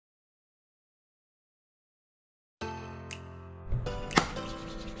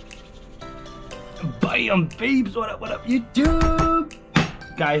Bam, babes, what up, YouTube?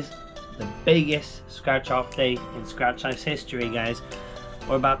 Guys, the biggest scratch-off day in Scratch Life's history, guys.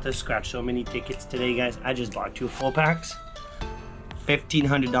 We're about to scratch so many tickets today, guys. I just bought 2 full packs.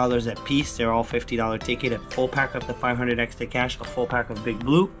 $1,500 a piece. They're all $50 ticket. A full pack of the 500 extra cash, a full pack of Big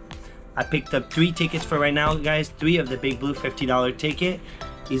Blue. I picked up 3 tickets for right now, guys. 3 of the Big Blue $50 ticket.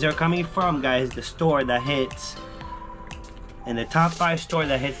 These are coming from, guys, the store that hits, and the top 5 store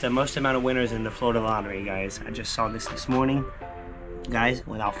that hits the most amount of winners in the Florida lottery, guys. I just saw this morning. Guys,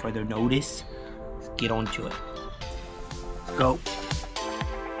 without further notice, let's get on to it. Let's go.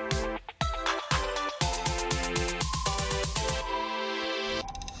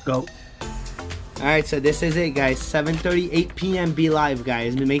 Go. Alright, so this is it, guys. 7:38 p.m. Be live,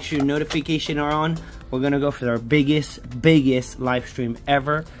 guys. Make sure your notifications are on. We're gonna go for our biggest live stream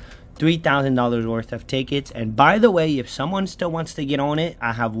ever. $3,000 worth of tickets. And by the way, if someone still wants to get on it,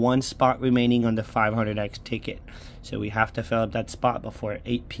 I have 1 spot remaining on the 500x ticket. So we have to fill up that spot before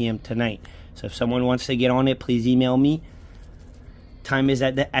 8 p.m. tonight. So if someone wants to get on it, please email me. Time is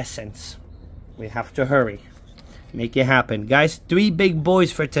at the essence. We have to hurry. Make it happen. Guys, 3 big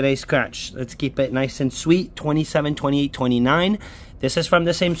boys for today's scratch. Let's keep it nice and sweet. 27, 28, 29. This is from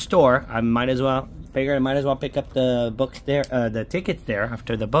the same store. I might as well pick up the books there, the tickets there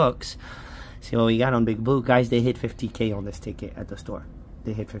after the books. See what we got on Big Blue. Guys, they hit 50K on this ticket at the store.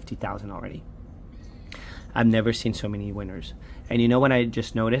 They hit 50,000 already. I've never seen so many winners. And you know what I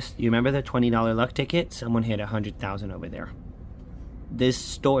just noticed? You remember the $20 luck ticket? Someone hit 100,000 over there. This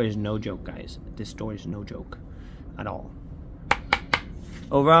store is no joke, guys. This store is no joke at all.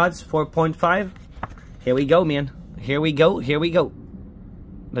 Over odds 4.5. Here we go, man. Here we go.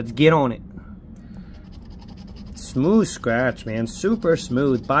 Let's get on it. Smooth scratch, man. Super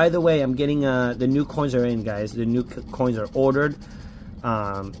smooth. By the way, I'm getting the new coins are in, guys. The new coins are ordered.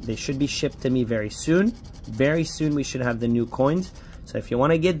 They should be shipped to me very soon. Very soon we should have the new coins. So if you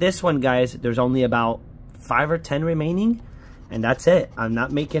want to get this one, guys, there's only about 5 or 10 remaining, and that's it. I'm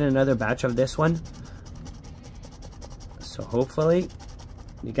not making another batch of this one. So hopefully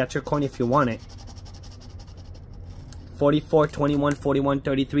you got your coin if you want it. 44, 21, 41,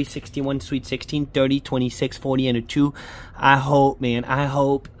 33, 61, sweet 16, 30, 26, 40, and a 2. I hope, man. I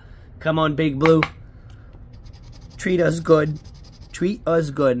hope. Come on, Big Blue. Treat us good. Treat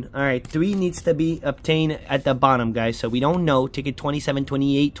us good. All right, 3 needs to be obtained at the bottom, guys. So we don't know. Ticket 27,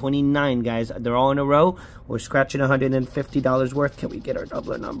 28, 29, guys. They're all in a row. We're scratching $150 worth. Can we get our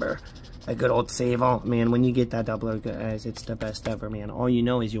doubler number? A good old save all, man. When you get that doubler, guys, it's the best ever, man. All you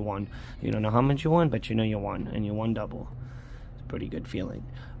know is you won. You don't know how much you won, but you know you won, and you won double. It's a pretty good feeling.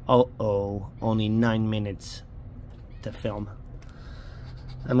 Only 9 minutes to film.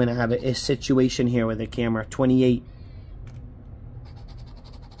 I'm gonna have a situation here with the camera. 28,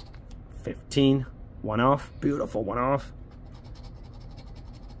 15, 1 off, beautiful 1 off.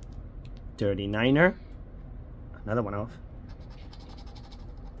 39er, another 1 off.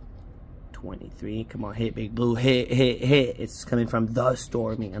 23, come on, hit Big Blue, hit. It's coming from the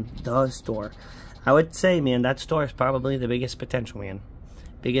store, man, the store. I would say, man, that store is probably the biggest potential, man.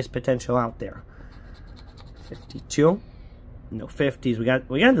 Biggest potential out there. 52, no 50s.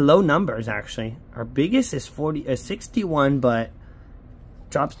 We got low numbers, actually. Our biggest is 61, but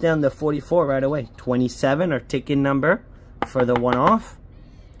drops down to 44 right away. 27, our ticket number for the 1 off.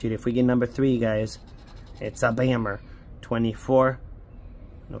 Dude, if we get number 3, guys, it's a bammer. 24.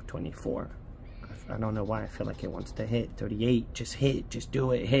 No, 24. I don't know why I feel like it wants to hit. 38. Just hit. Just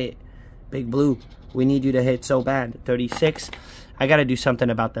do it. Hit. Big Blue. We need you to hit so bad. 36. I got to do something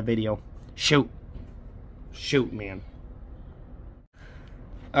about the video. Shoot. Shoot, man.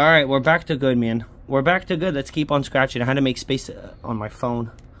 Alright, we're back to good, man. We're back to good. Let's keep on scratching. I had to make space on my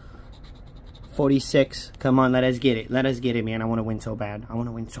phone. 46. Come on, let us get it. Let us get it, man. I want to win so bad. I want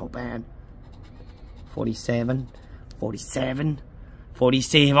to win so bad. 47. 47. 40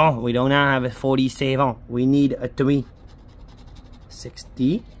 save on. We don't have a 40 save on. We need a 3.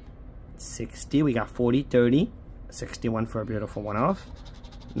 60. 60. We got 40, 30. 61 for a beautiful 1 off.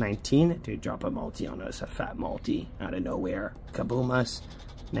 19. Dude, drop a multi on us. A fat multi out of nowhere. Kaboom us.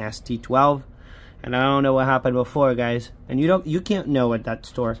 Nasty 12. And I don't know what happened before, guys. And you can't know at that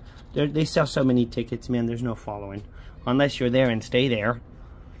store. They sell so many tickets, man. There's no following. Unless you're there and stay there.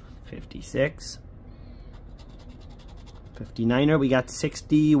 56. 59er, we got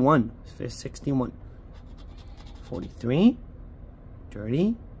 61. 61. 43.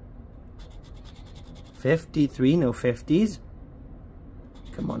 30. 53, no 50s.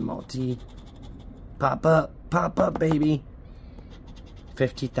 Come on, multi. Pop up, baby.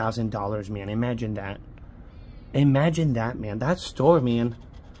 $50,000, man. Imagine that. Imagine that, man. That store, man.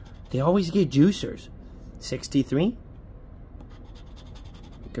 They always get juicers. 63.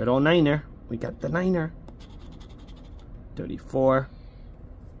 Good old niner. We got the niner. 34.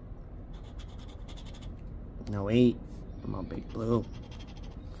 No 8. Come on, big blue.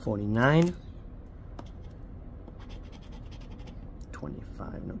 49.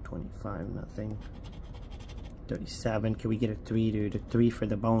 25. No 25. Nothing. 37. Can we get a 3, dude? A 3 for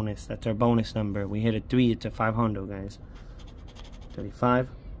the bonus. That's our bonus number. We hit a 3. It's a 500, guys. 35.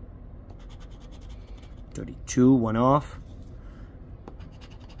 32. 1 off.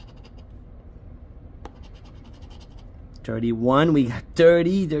 31, we got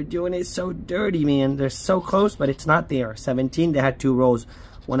 30. They're doing it so dirty, man. They're so close, but it's not there. 17, they had 2 rolls.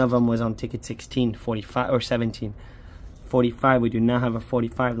 One of them was on ticket 16, 45, or 17. 45, we do not have a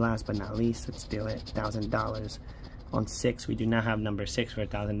 45 last but not least. Let's do it. $1,000. On 6, we do not have number 6 for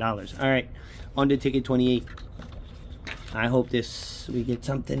 $1,000. All right, on to ticket 28. I hope we get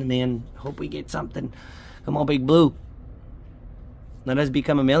something, man. Hope we get something. Come on, big blue. Let us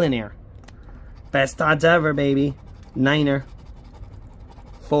become a millionaire. Best odds ever, baby. Niner,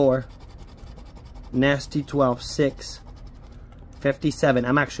 4, nasty 12, 6, 57.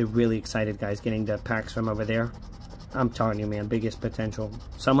 I'm actually really excited, guys, getting the packs from over there. I'm telling you, man, biggest potential.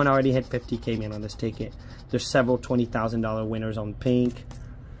 Someone already hit 50K, man, on this ticket. There's several $20,000 winners on pink.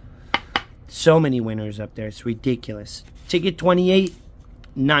 So many winners up there. It's ridiculous. Ticket 28.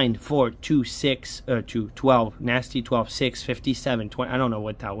 9, 4, 2, 6, 2, 12, nasty 12, 6, 57, 20, I don't know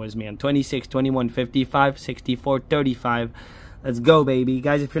what that was, man, 26, 21, 55, 64, 35, let's go, baby.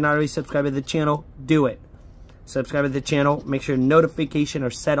 Guys, if you're not already subscribed to the channel, do it. Subscribe to the channel, make sure notifications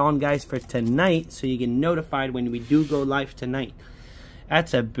are set on, guys, for tonight, so you get notified when we do go live tonight.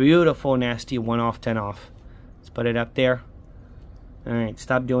 That's a beautiful, nasty 1 off, 10 off. Let's put it up there. All right,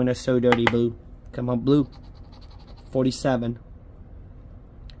 stop doing us so dirty, blue. Come on, blue. 47.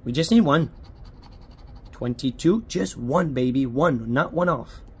 We just need 1. 22, just 1, baby. 1, not 1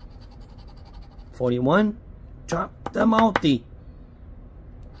 off. 41, drop the multi.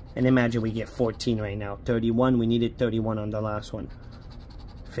 And imagine we get 14 right now. 31, we needed 31 on the last one.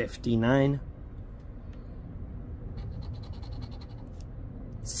 59.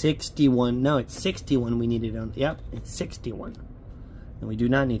 61, no, it's 61 we needed on, yep, it's 61. And we do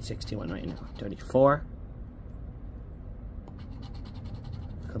not need 61 right now. 34.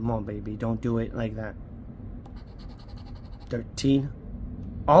 Come on, baby. Don't do it like that. 13.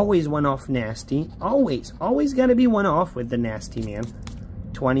 Always 1 off nasty. Always. Always got to be 1 off with the nasty, man.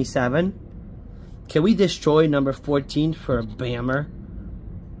 27. Can we destroy number 14 for a bammer?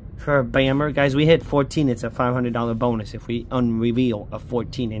 For a bammer? Guys, we hit 14. It's a $500 bonus if we unreveal a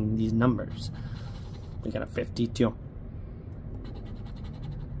 14 in these numbers. We got a 52.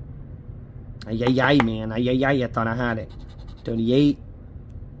 Ay, ay, ay, man. Ay, ay, ay. I thought I had it. 38.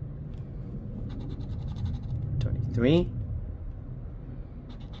 3.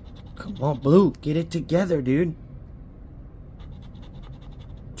 Come on, blue. Get it together, dude.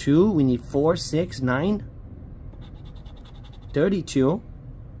 2. We need 4, 6, 9. 32.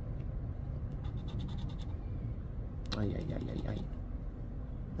 Ay, ay, ay, ay, ay.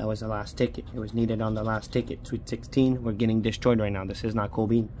 That was the last ticket. It was needed on the last ticket. Sweet 16. We're getting destroyed right now. This is not cool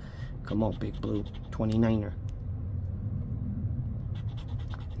bean. Come on, big blue. 29er.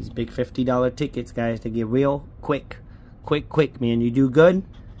 These big $50 tickets, guys, they get real quick. Quick, man. You do good,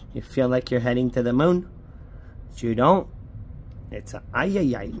 you feel like you're heading to the moon. But you don't. It's a ay,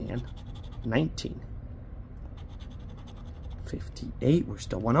 man. 19. 58. We're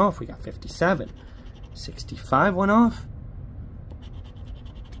still 1 off. We got 57. 65, 1 off.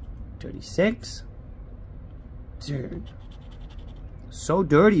 36. Dude. So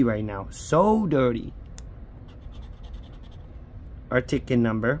dirty right now. So dirty. Our ticket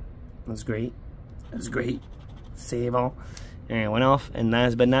number. That's great. That's great. Save all. And 1 off. And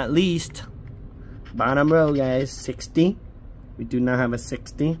last but not least, bottom row, guys. 60. We do not have a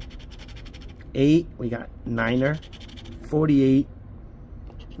 60. 8. We got 9er. 48.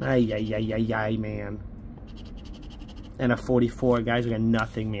 Ay, man. And a 44, guys. We got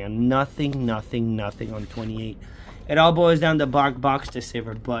nothing, man. Nothing on 28. It all boils down to bark box to save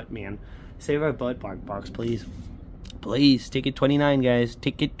our butt, man. Save our butt, bark box, please. Please, ticket 29, guys.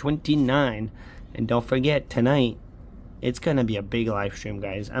 Ticket 29. And don't forget, tonight, it's going to be a big live stream,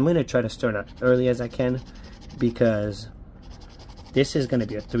 guys. I'm going to try to start as early as I can because this is going to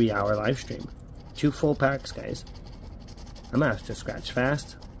be a 3-hour live stream. 2 full packs, guys. I'm going to have to scratch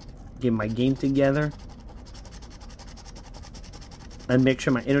fast, get my game together, and make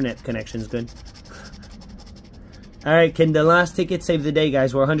sure my internet connection is good. Alright, can the last ticket save the day,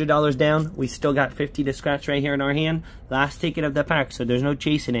 guys? We're $100 down. We still got 50 to scratch right here in our hand. Last ticket of the pack, so there's no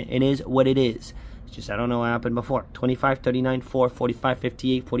chasing it. It is what it is. It's just I don't know what happened before. 25, 39, 4, 45,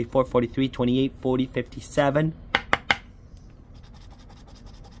 58, 44, 43, 28, 40, 57.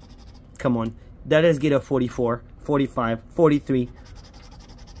 Come on. Let us get a 44, 45, 43.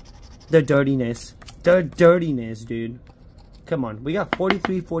 The dirtiness. The dirtiness, dude. Come on. We got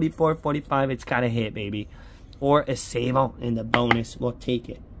 43, 44, 45. It's got to hit, baby. Or a save out in the bonus. We'll take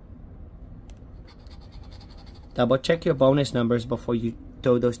it. Double check your bonus numbers before you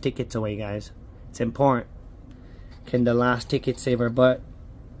throw those tickets away, guys. It's important. Can the last ticket save our butt?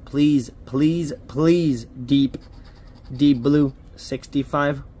 Please, please, please. Deep blue.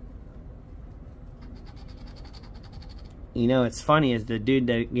 65. You know, it's funny is the dude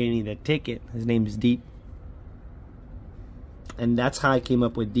that gave me the ticket, his name is Deep. And that's how I came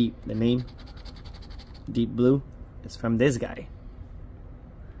up with Deep. The name, Deep Blue, is from this guy.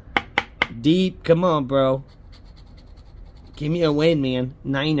 Deep, come on, bro. Give me a win, man.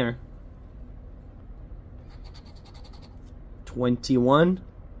 Niner. 21.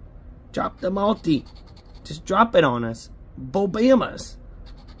 Drop the multi. Just drop it on us. Bobamas.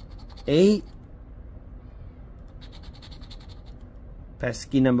 8.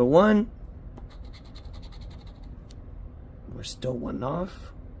 Pesky number 1. We're still 1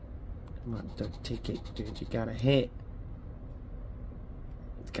 off. Come on, third ticket, dude. You gotta hit.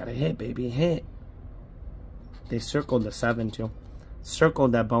 It's gotta hit, baby. Hit. They circled the 7 too.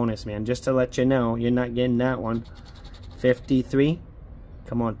 Circled that bonus, man. Just to let you know, you're not getting that one. 53.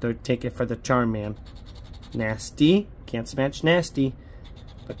 Come on, third ticket for the charm, man. Nasty. Can't smash nasty.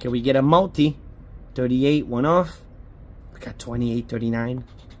 But can we get a multi? 38, 1 off. We got 28, 39.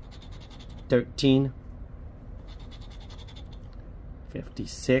 13.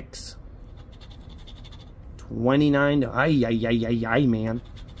 56. 29. Ay, man.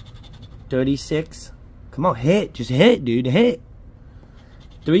 36. Come on, hit. Just hit, dude. Hit.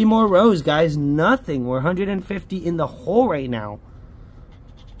 3 more rows, guys. Nothing. We're 150 in the hole right now.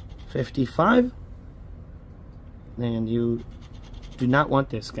 55. And you do not want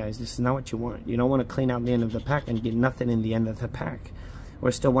this, guys. This is not what you want. You don't want to clean out the end of the pack and get nothing in the end of the pack.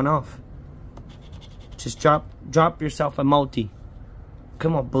 We're still 1 off. Just drop yourself a multi.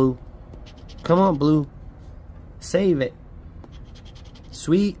 Come on, Blue. Come on, Blue. Save it.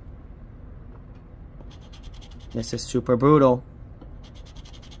 Sweet. This is super brutal.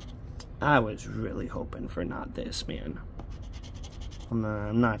 I was really hoping for not this, man.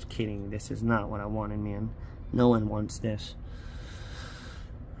 I'm not kidding. This is not what I wanted, man. No one wants this.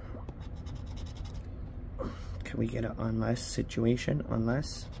 Can we get an unless situation?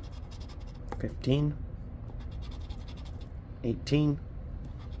 Unless. 15. 18.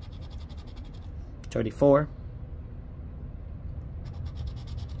 34.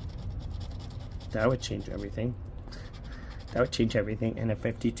 That would change everything. That would change everything. And a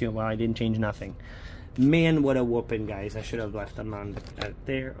 52. Well, I didn't change nothing. Man, what a whooping, guys. I should have left them on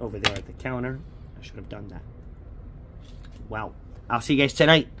there, over there at the counter. I should have done that. Wow. I'll see you guys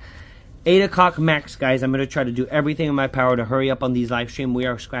tonight. 8 o'clock max, guys. I'm going to try to do everything in my power to hurry up on these live stream. We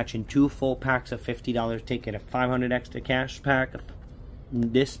are scratching 2 full packs of $50 ticket, a 500 extra cash pack,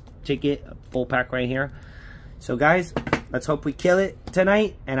 this ticket, a full pack right here. So, guys, let's hope we kill it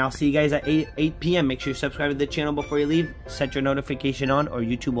tonight, and I'll see you guys at 8 p.m. Make sure you subscribe to the channel before you leave. Set your notification on, or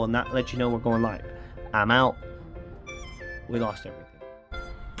YouTube will not let you know we're going live. I'm out. We lost everything.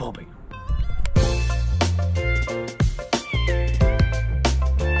 Bobbing.